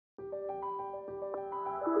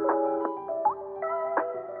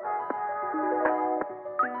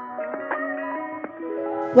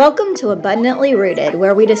Welcome to Abundantly Rooted,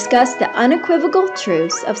 where we discuss the unequivocal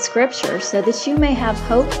truths of Scripture so that you may have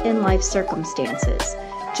hope in life circumstances.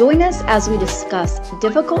 Join us as we discuss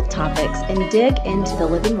difficult topics and dig into the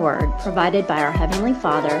living Word provided by our Heavenly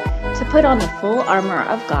Father to put on the full armor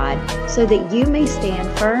of God so that you may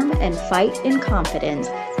stand firm and fight in confidence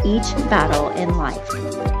each battle in life.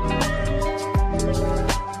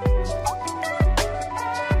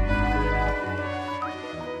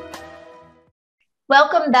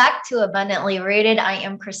 Welcome back to Abundantly Rooted. I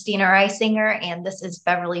am Kristina Reisinger, and this is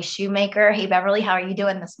Beverly Shoemaker. Hey, Beverly, how are you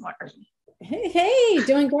doing this morning? Hey,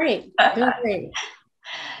 doing great. Doing great.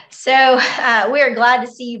 So we are glad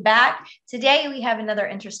to see you back. Today, we have another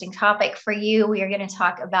interesting topic for you. We are going to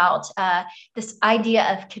talk about this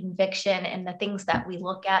idea of conviction and the things that we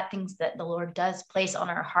look at, things that the Lord does place on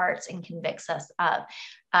our hearts and convicts us of.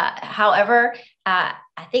 However, I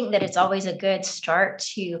think that it's always a good start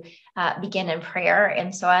to begin in prayer.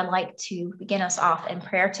 And so I'd like to begin us off in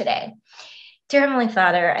prayer today. Dear Heavenly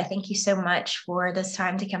Father, I thank you so much for this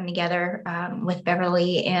time to come together with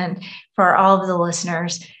Beverly and for all of the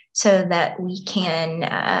listeners so that we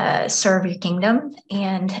can serve your kingdom.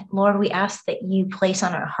 And Lord, we ask that you place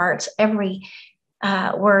on our hearts every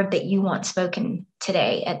word that you want spoken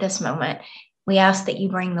today at this moment. We ask that you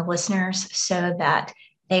bring the listeners so that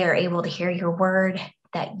they are able to hear your word,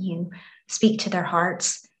 that you speak to their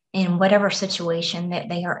hearts in whatever situation that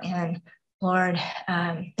they are in. Lord,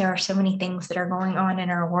 there are so many things that are going on in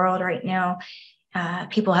our world right now.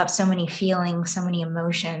 People have so many feelings, so many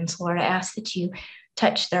emotions. Lord, I ask that you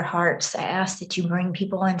touch their hearts. I ask that you bring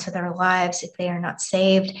people into their lives if they are not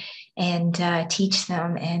saved and teach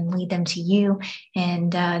them and lead them to you.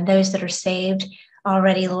 And those that are saved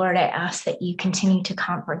already, Lord, I ask that you continue to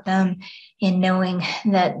comfort them in knowing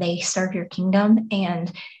that they serve your kingdom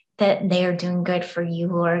and that they are doing good for you,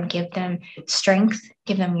 Lord. Give them strength,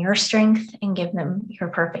 give them your strength, and give them your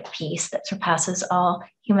perfect peace that surpasses all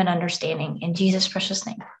human understanding. In Jesus' precious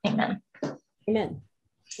name, amen. Amen.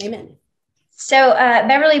 Amen. So,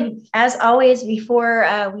 Beverly, as always,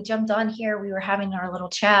 before we jumped on here, we were having our little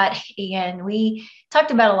chat and we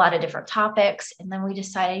talked about a lot of different topics. And then we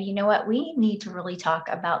decided, you know what, we need to really talk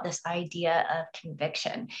about this idea of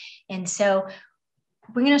conviction. And so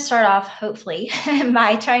we're going to start off, hopefully,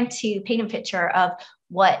 by trying to paint a picture of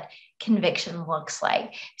what conviction looks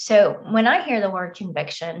like. So when I hear the word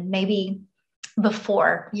conviction, maybe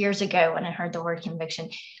before, years ago, when I heard the word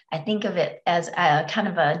conviction, I think of it as a kind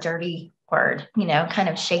of a dirty word, you know, kind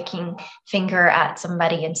of shaking finger at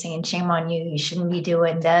somebody and saying, shame on you, you shouldn't be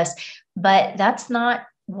doing this. But that's not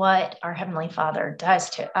what our Heavenly Father does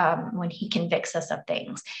to when he convicts us of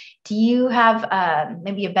things. Do you have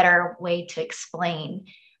maybe a better way to explain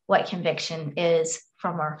what conviction is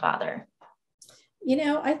from our Father? You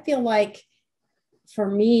know, I feel like for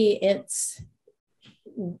me, it's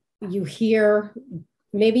you hear,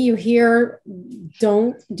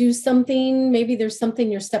 don't do something. Maybe there's something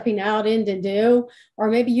you're stepping out in to do, or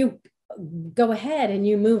maybe you go ahead and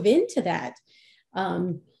you move into that.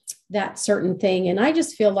 That certain thing. And I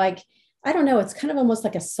just feel like, I don't know, it's kind of almost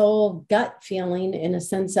like a soul gut feeling in a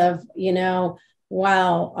sense of, you know,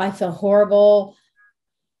 wow, I feel horrible.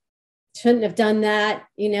 Shouldn't have done that,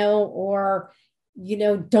 you know, or, you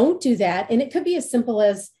know, don't do that. And it could be as simple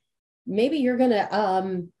as maybe you're going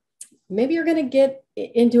to get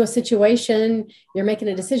into a situation, you're making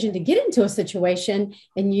a decision to get into a situation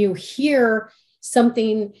and you hear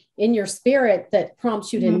something in your spirit that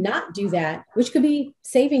prompts you to not do that, which could be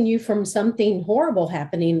saving you from something horrible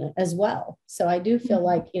happening as well. So I do feel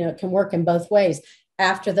like, you know, it can work in both ways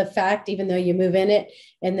after the fact, even though you move in it.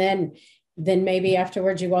 And then maybe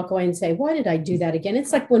afterwards you walk away and say, why did I do that again?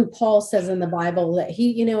 It's like when Paul says in the Bible that he,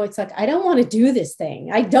 you know, it's like, I don't want to do this thing.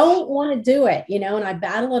 I don't want to do it, you know, and I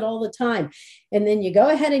battle it all the time. And then you go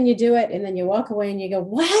ahead and you do it. And then you walk away and you go,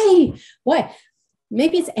 why?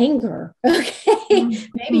 Maybe it's anger. Okay.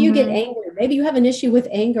 Maybe you get angry. Maybe you have an issue with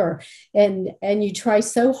anger and you try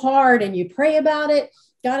so hard and you pray about it.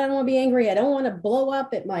 God, I don't want to be angry. I don't want to blow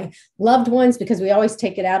up at my loved ones because we always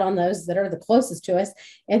take it out on those that are the closest to us.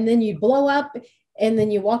 And then you blow up and then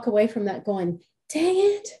you walk away from that going, dang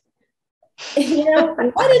it. You know,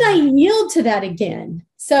 why did I yield to that again?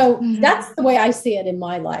 So that's the way I see it in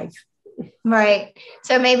my life. Right.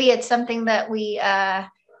 So maybe it's something that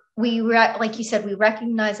like you said, we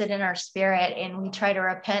recognize it in our spirit and we try to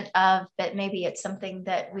repent of, but maybe it's something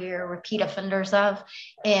that we're repeat offenders of.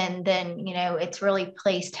 And then, you know, it's really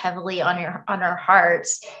placed heavily on our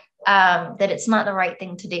hearts that it's not the right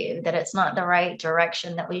thing to do, that it's not the right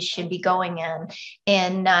direction that we should be going in.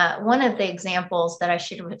 And one of the examples that I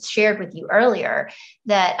should have shared with you earlier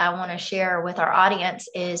that I want to share with our audience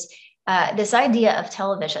is this idea of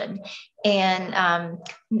television. And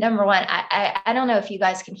number one, I don't know if you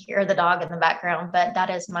guys can hear the dog in the background, but that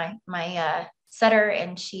is my setter,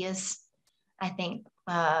 and she is, I think,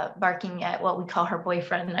 barking at what we call her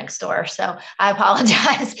boyfriend next door. So I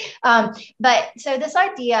apologize. But so this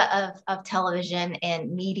idea of television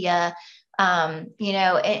and media, and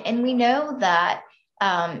we know that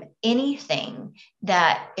anything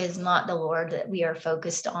that is not the Lord that we are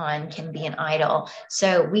focused on can be an idol.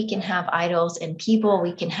 So we can have idols in people,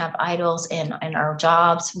 we can have idols in our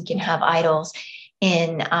jobs, we can have idols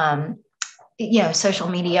in social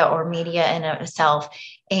media or media in itself.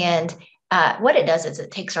 And what it does is it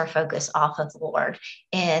takes our focus off of the Lord.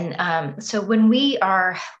 And so when we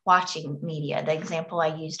are watching media, the example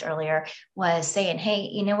I used earlier was saying, hey,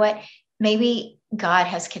 you know what? Maybe God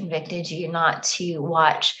has convicted you not to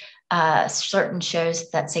watch certain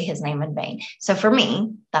shows that say his name in vain. So for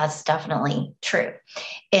me, that's definitely true.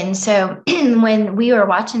 And so when we were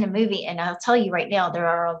watching a movie, and I'll tell you right now, there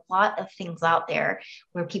are a lot of things out there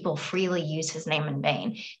where people freely use his name in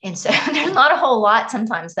vain. And so there's not a whole lot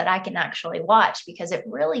sometimes that I can actually watch because it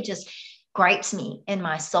really just gripes me in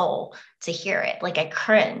my soul to hear it. Like I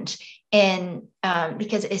cringe. And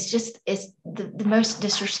because it's the most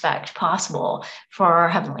disrespect possible for our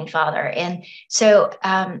Heavenly Father. And so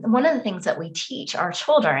one of the things that we teach our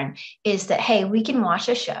children is that, hey, we can watch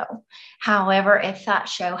a show. However, if that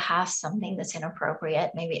show has something that's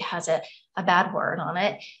inappropriate, maybe it has a bad word on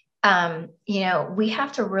it, we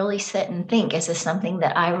have to really sit and think, is this something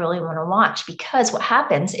that I really want to watch? Because what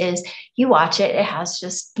happens is you watch it, it has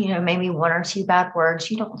just, maybe one or two bad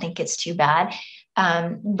words. You don't think it's too bad.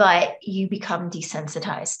 But you become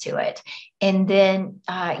desensitized to it. And then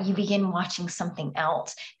you begin watching something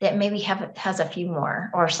else that maybe has a few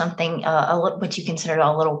more, or something, what you consider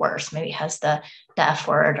a little worse. Maybe it has the F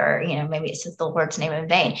word, or, maybe it says the Lord's name in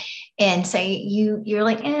vain. And so you're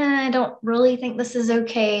like, I don't really think this is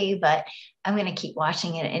okay, but I'm going to keep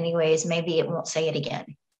watching it anyways. Maybe it won't say it again.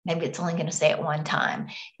 Maybe it's only going to say it one time.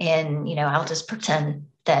 And, I'll just pretend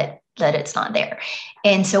that it's not there.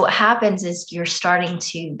 And so what happens is you're starting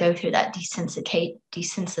to go through that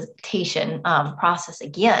desensitization process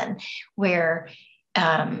again, where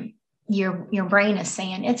your brain is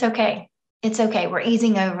saying, it's okay. It's okay. We're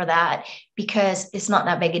easing over that because it's not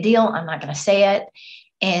that big a deal. I'm not going to say it.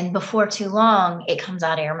 And before too long, it comes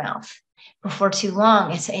out of your mouth. Before too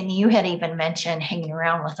long, and you had even mentioned hanging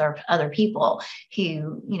around with other people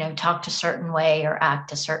who, talked a certain way or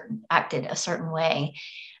acted a certain way.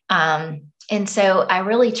 And so I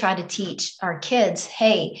really try to teach our kids,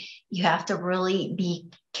 hey, you have to really be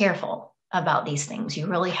careful about these things. You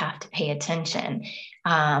really have to pay attention.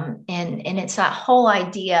 And it's that whole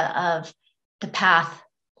idea of the path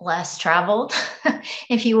less traveled,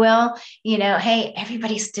 if you will, hey,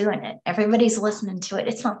 everybody's doing it. Everybody's listening to it.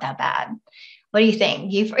 It's not that bad. What do you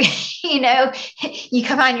think? You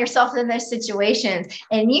can find yourself in those situations,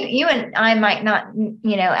 and you and I might not,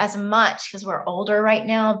 as much because we're older right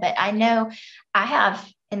now, but I know I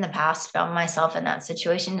have in the past found myself in that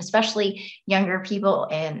situation, especially younger people.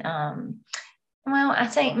 And, I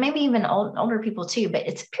say maybe even older people too, but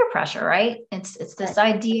it's peer pressure, right? It's this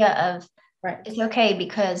idea of, right, it's okay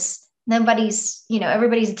because nobody's,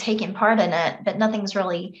 everybody's taking part in it, but nothing's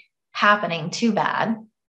really happening too bad.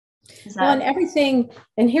 And everything,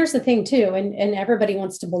 and here's the thing too, and everybody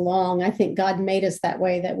wants to belong. I think God made us that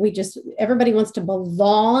way, that everybody wants to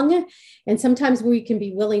belong. And sometimes we can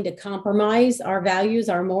be willing to compromise our values,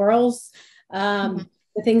 our morals, the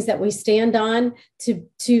things that we stand on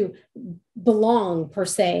to belong per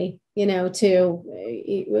se,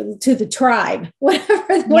 to the tribe,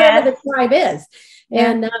 whatever the tribe is.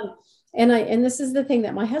 Yeah. And this is the thing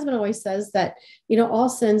that my husband always says, that, all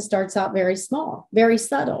sin starts out very small, very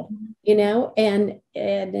subtle, and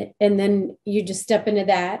then you just step into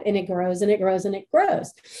that, and it grows and it grows and it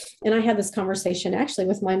grows. And I had this conversation actually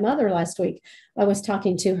with my mother last week. I was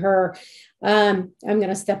talking to her. I'm going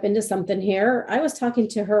to step into something here. I was talking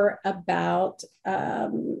to her about a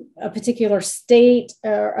particular state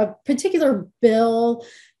or a particular bill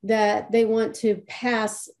that they want to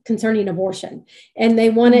pass concerning abortion. And they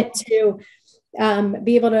want it to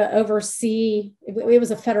be able to oversee, it was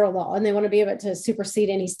a federal law, and they want to be able to supersede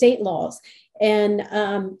any state laws. And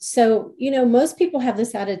so, most people have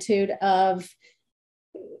this attitude of,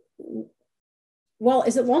 well,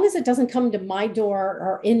 as long as it doesn't come to my door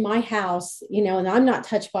or in my house, and I'm not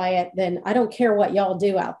touched by it, then I don't care what y'all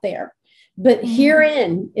do out there. But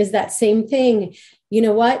herein is that same thing. You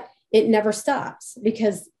know what? It never stops,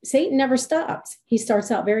 because Satan never stops. He starts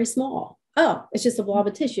out very small. Oh, it's just a blob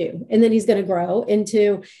of tissue. And then he's going to grow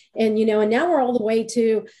into, and, and now we're all the way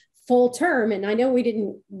to full term. And I know we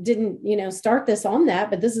didn't, start this on that,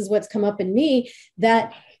 but this is what's come up in me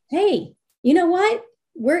that, hey, you know what?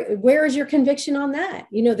 Where is your conviction on that?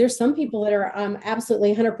 There's some people that are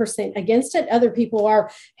absolutely 100% against it. Other people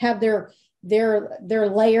have their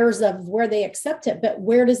layers of where they accept it, but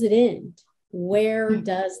where does it end? Where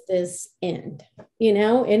does this end?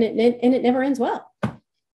 And it never ends well.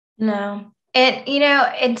 No.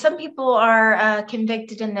 And some people are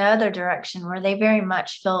convicted in the other direction, where they very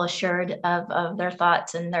much feel assured of their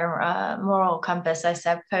thoughts and their moral compass, I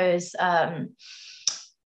suppose,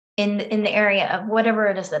 in the area of whatever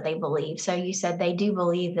it is that they believe. So you said they do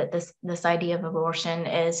believe that this idea of abortion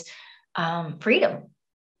is freedom.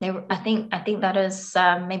 I think that is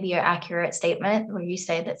maybe an accurate statement, where you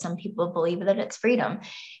say that some people believe that it's freedom.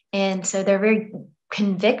 And so they're very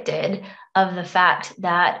convicted of the fact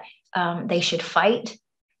that they should fight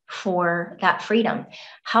for that freedom.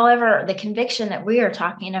 However, the conviction that we are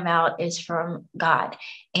talking about is from God,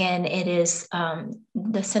 and it is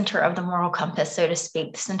the center of the moral compass, so to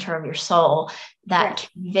speak, the center of your soul that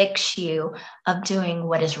convicts you of doing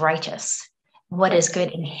what is righteous, what is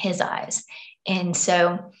good in his eyes. And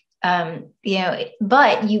so,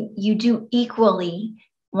 but you do equally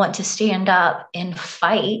want to stand up and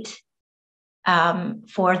fight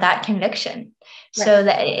for that conviction. Right. So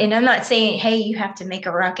that, and I'm not saying, hey, you have to make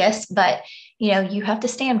a ruckus, but, you have to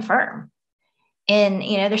stand firm. And,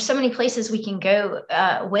 there's so many places we can go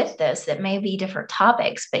with this that may be different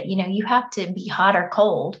topics, but, you have to be hot or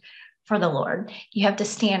cold for the Lord. You have to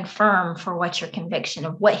stand firm for what your conviction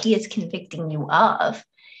of what he is convicting you of.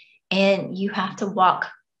 And you have to walk,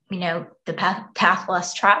 the path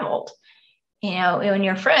less traveled. When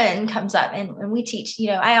your friend comes up and we teach,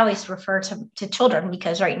 I always refer to children,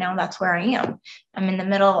 because right now that's where I am. I'm in the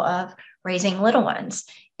middle of raising little ones.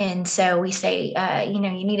 And so we say, you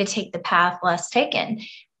need to take the path less taken.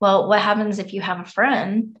 Well, what happens if you have a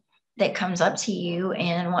friend that comes up to you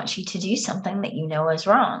and wants you to do something that is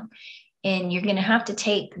wrong? And you're going to have to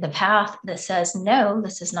take the path that says, no,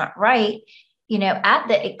 this is not right, at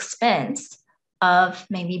the expense of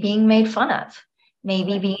maybe being made fun of,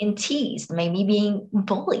 maybe being teased, maybe being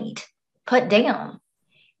bullied, put down.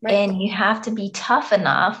 Right. And you have to be tough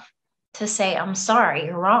enough to say, I'm sorry,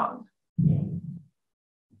 you're wrong.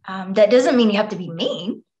 That doesn't mean you have to be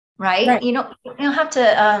mean, right? You don't have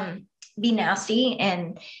to be nasty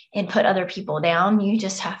and put other people down. You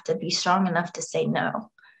just have to be strong enough to say no.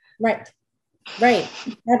 Right.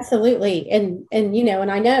 Absolutely. And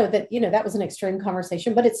I know that, that was an extreme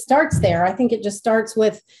conversation, but it starts there. I think it just starts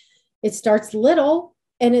it starts little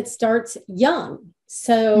and it starts young.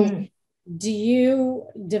 So do you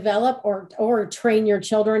develop or train your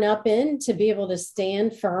children up to be able to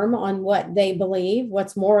stand firm on what they believe,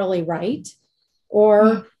 what's morally right?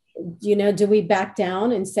 Or, do we back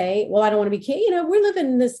down and say, well, I don't want to be, we live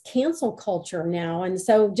in this cancel culture now. And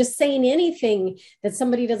so just saying anything that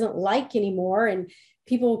somebody doesn't like anymore, and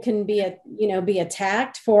people can be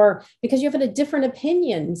attacked because you have a different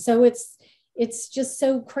opinion. So it's just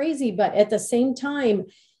so crazy. But at the same time,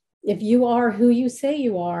 if you are who you say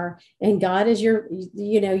you are, and God is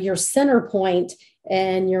your center point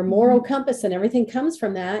and your moral compass, and everything comes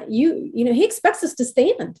from that, he expects us to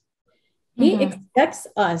stand. He expects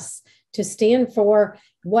us to stand for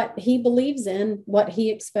what he believes in, what he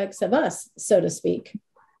expects of us, so to speak.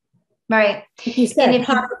 Right. Like you said,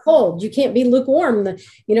 hot or cold. You can't be lukewarm.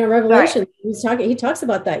 Revelation, he talks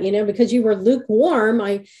about that, because you were lukewarm,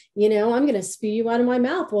 I'm going to spew you out of my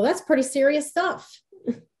mouth. Well, that's pretty serious stuff.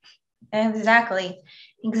 Exactly.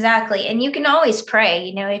 And you can always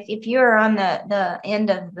pray, if you're on the end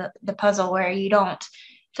of the puzzle where you don't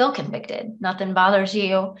feel convicted, nothing bothers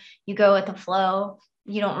you, you go with the flow,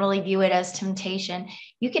 you don't really view it as temptation,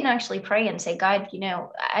 you can actually pray and say, God,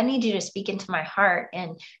 I need you to speak into my heart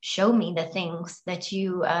and show me the things that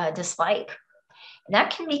you dislike. And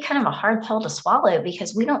that can be kind of a hard pill to swallow,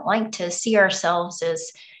 because we don't like to see ourselves as,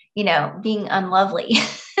 being unlovely.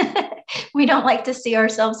 We don't like to see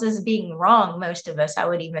ourselves as being wrong, most of us, I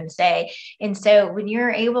would even say. And so when you're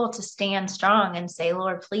able to stand strong and say,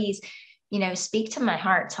 Lord, please, speak to my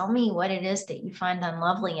heart, tell me what it is that you find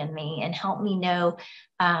unlovely in me, and help me know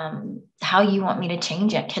how you want me to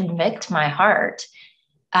change it, convict my heart.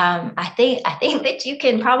 I think that you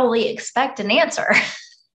can probably expect an answer.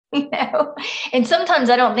 And sometimes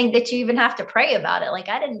I don't think that you even have to pray about it. Like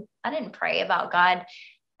I didn't pray about God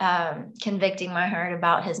convicting my heart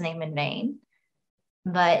about his name in vain,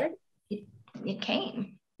 but it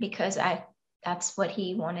came because that's what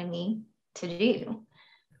he wanted me to do.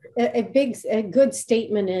 A good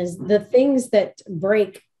statement is the things that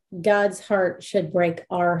break God's heart should break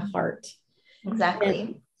our heart.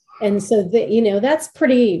 Exactly. And so that's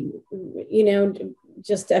pretty,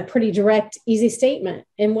 just a pretty direct, easy statement.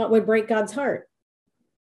 And what would break God's heart?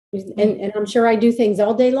 And I'm sure I do things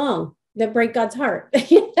all day long that break God's heart,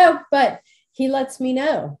 but he lets me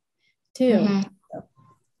know too. Mm-hmm.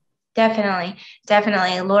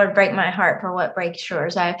 Definitely. Lord, break my heart for what breaks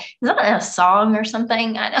yours. Is that a song or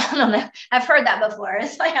something? I don't know. I've heard that before.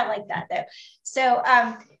 It's like, I like that though. So,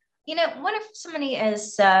 what if somebody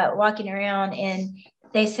is walking around and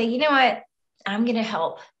they say, you know what, I'm going to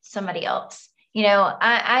help somebody else.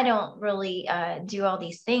 I don't really do all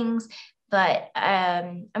these things, but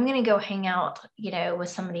I'm going to go hang out, with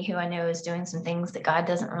somebody who I know is doing some things that God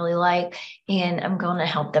doesn't really like, and I'm going to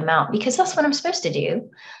help them out because that's what I'm supposed to do.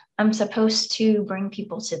 I'm supposed to bring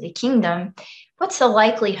people to the kingdom. What's the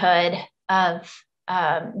likelihood of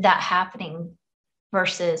that happening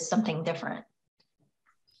versus something different?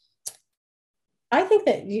 I think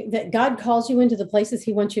that God calls you into the places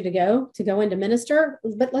he wants you to go into minister.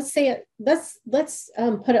 But let's say it, let's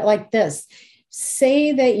put it like this.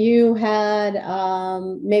 Say that you had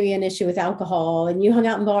maybe an issue with alcohol and you hung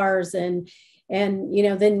out in bars and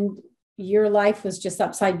then your life was just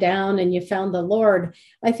upside down and you found the Lord.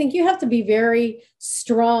 I think you have to be very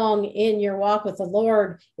strong in your walk with the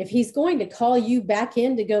Lord if he's going to call you back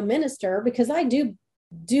in to go minister, because I do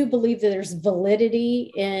believe that there's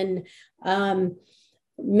validity in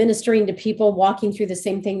ministering to people walking through the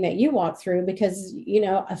same thing that you walk through. Because,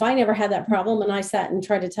 if I never had that problem and I sat and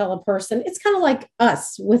tried to tell a person, it's kind of like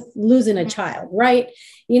us with losing a child, right?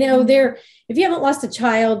 If you haven't lost a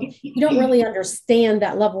child, you don't really understand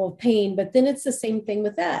that level of pain, but then it's the same thing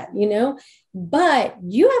with that, but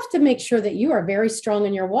you have to make sure that you are very strong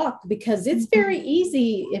in your walk, because it's very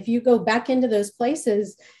easy if you go back into those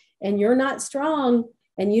places and you're not strong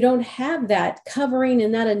and you don't have that covering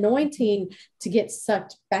and that anointing to get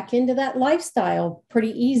sucked back into that lifestyle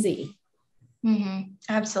pretty easy. Mm-hmm.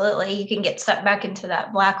 Absolutely. You can get sucked back into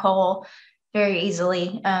that black hole very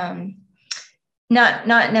easily. Not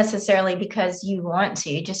necessarily because you want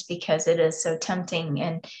to, just because it is so tempting.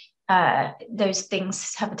 And those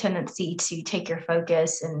things have a tendency to take your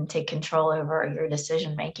focus and take control over your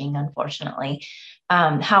decision-making, unfortunately.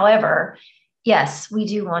 However, yes, we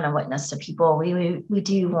do want to witness to people. We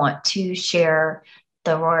do want to share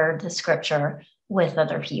the word, the scripture with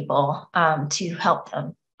other people to help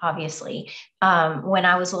them, obviously. When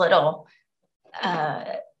I was little,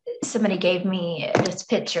 somebody gave me this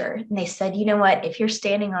picture and they said, you know what, if you're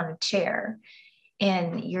standing on a chair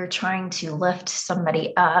and you're trying to lift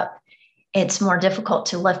somebody up, it's more difficult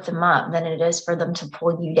to lift them up than it is for them to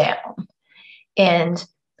pull you down. And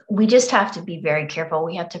we just have to be very careful.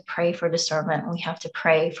 We have to pray for discernment. We have to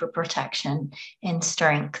pray for protection and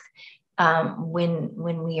strength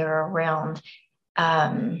when we are around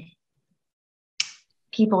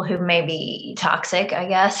people who may be toxic, I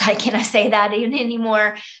guess. Can I say that even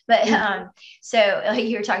anymore? But so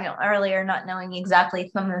you were talking earlier, not knowing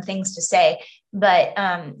exactly some of the things to say. But,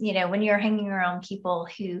 when you're hanging around people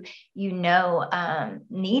who,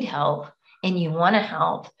 need help and you want to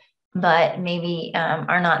help, but maybe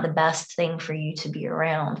are not the best thing for you to be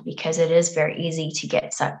around, because it is very easy to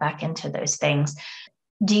get sucked back into those things.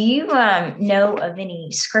 Do you know of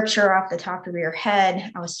any scripture off the top of your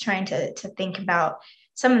head? I was trying to think about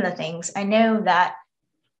some of the things. I know that,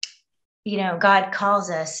 God calls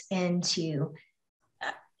us into,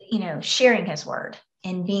 sharing his word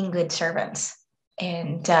and being good servants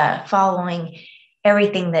and following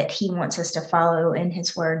everything that he wants us to follow in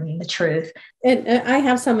his word and the truth. And I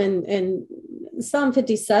have some in Psalm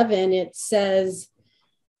 57. It says,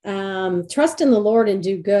 trust in the Lord and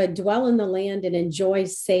do good, dwell in the land and enjoy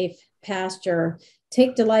safe pasture.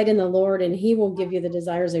 Take delight in the Lord and he will give you the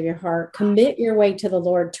desires of your heart. Commit your way to the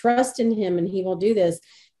Lord, trust in him and he will do this.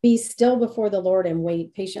 Be still before the Lord and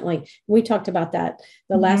wait patiently. We talked about that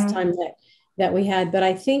the last time that we had, but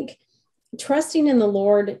I think trusting in the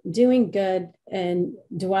Lord, doing good, and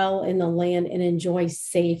dwell in the land and enjoy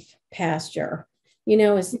safe pasture,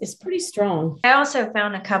 is pretty strong. I also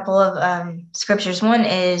found a couple of scriptures. One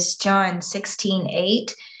is John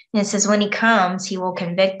 16:8. And it says, when he comes, he will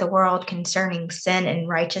convict the world concerning sin and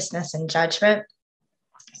righteousness and judgment.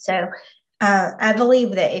 So I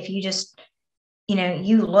believe that if you just,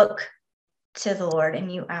 you look to the Lord and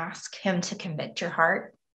you ask him to convict your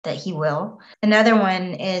heart, that he will. Another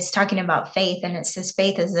one is talking about faith, and it says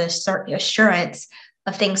faith is the assurance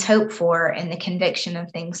of things hoped for and the conviction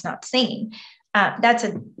of things not seen. That's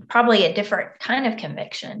probably a different kind of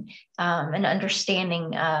conviction, an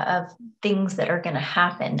understanding of things that are going to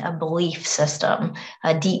happen, a belief system,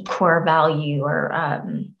 a deep core value, or a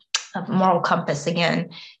moral compass, again,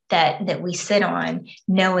 that we sit on,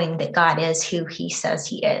 knowing that God is who he says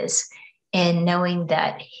he is, and knowing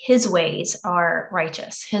that his ways are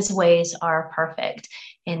righteous, his ways are perfect.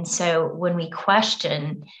 And so when we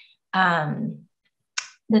question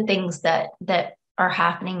the things that are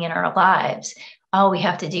happening in our lives, all we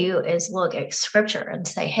have to do is look at scripture and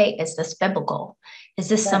say, hey, is this biblical? Is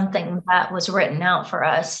this something that was written out for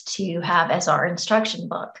us to have as our instruction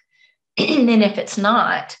book? And if it's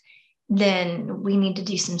not, then we need to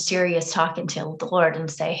do some serious talking to the Lord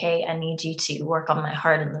and say, hey, I need you to work on my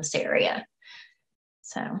heart in this area.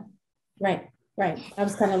 So. Right. I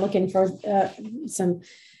was kind of looking for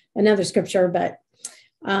another scripture, but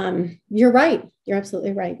you're right. You're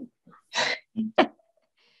absolutely right.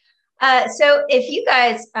 So if you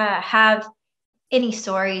guys have any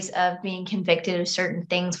stories of being convicted of certain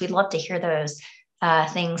things, we'd love to hear those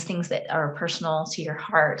things that are personal to your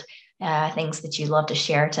heart, things that you'd love to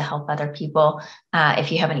share to help other people.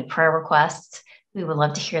 If you have any prayer requests, we would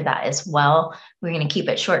love to hear that as well. We're going to keep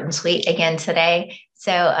it short and sweet again today.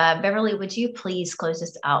 So Beverly, would you please close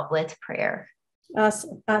us out with prayer? Us,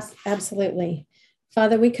 absolutely.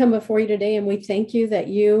 Father, we come before you today and we thank you that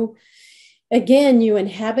you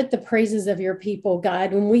inhabit the praises of your people,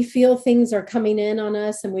 God. When we feel things are coming in on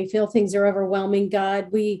us and we feel things are overwhelming, God,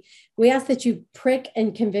 we ask that you prick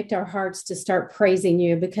and convict our hearts to start praising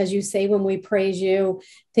you, because you say when we praise you,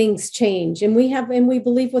 things change. And we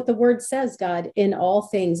believe what the word says, God, in all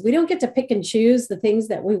things. We don't get to pick and choose the things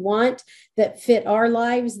that we want, that fit our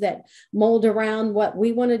lives, that mold around what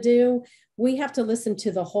we want to do. We have to listen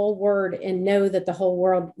to the whole word and know that the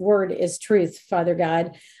whole word is truth, Father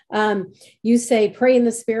God. You say, pray in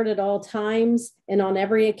the Spirit at all times and on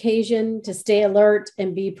every occasion, to stay alert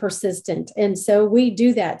and be persistent. And so we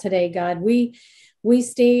do that today, God. We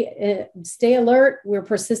stay alert. We're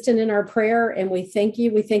persistent in our prayer, and we thank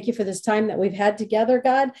you. We thank you for this time that we've had together,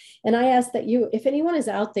 God. And I ask that you, if anyone is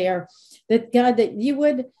out there, that God, that you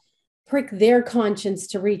would prick their conscience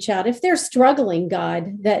to reach out. If they're struggling,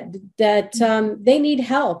 God, that they need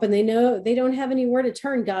help and they know they don't have anywhere to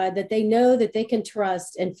turn, God, that they know that they can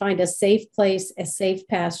trust and find a safe place, a safe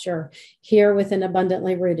pasture here within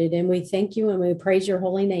Abundantly Rooted. And we thank you and we praise your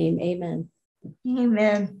holy name. Amen.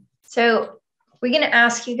 Amen. So we're going to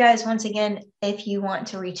ask you guys once again, if you want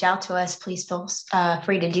to reach out to us, please feel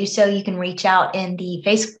free to do so. You can reach out in the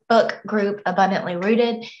Facebook group, Abundantly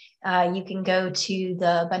Rooted. You can go to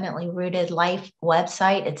the Abundantly Rooted Life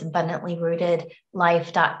website. It's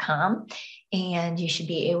abundantlyrootedlife.com. And you should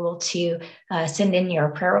be able to send in your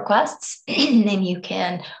prayer requests. And then you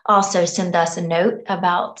can also send us a note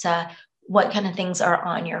about what kind of things are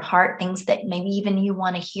on your heart, things that maybe even you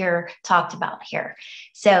want to hear talked about here.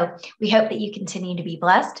 So we hope that you continue to be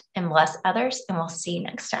blessed and bless others, and we'll see you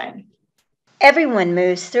next time. Everyone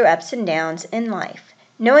moves through ups and downs in life.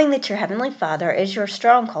 Knowing that your Heavenly Father is your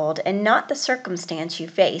stronghold and not the circumstance you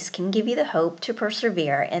face can give you the hope to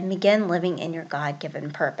persevere and begin living in your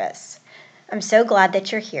God-given purpose. I'm so glad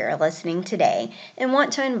that you're here listening today and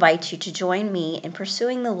want to invite you to join me in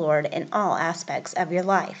pursuing the Lord in all aspects of your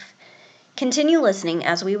life. Continue listening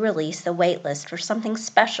as we release the wait list for something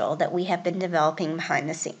special that we have been developing behind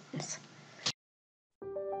the scenes.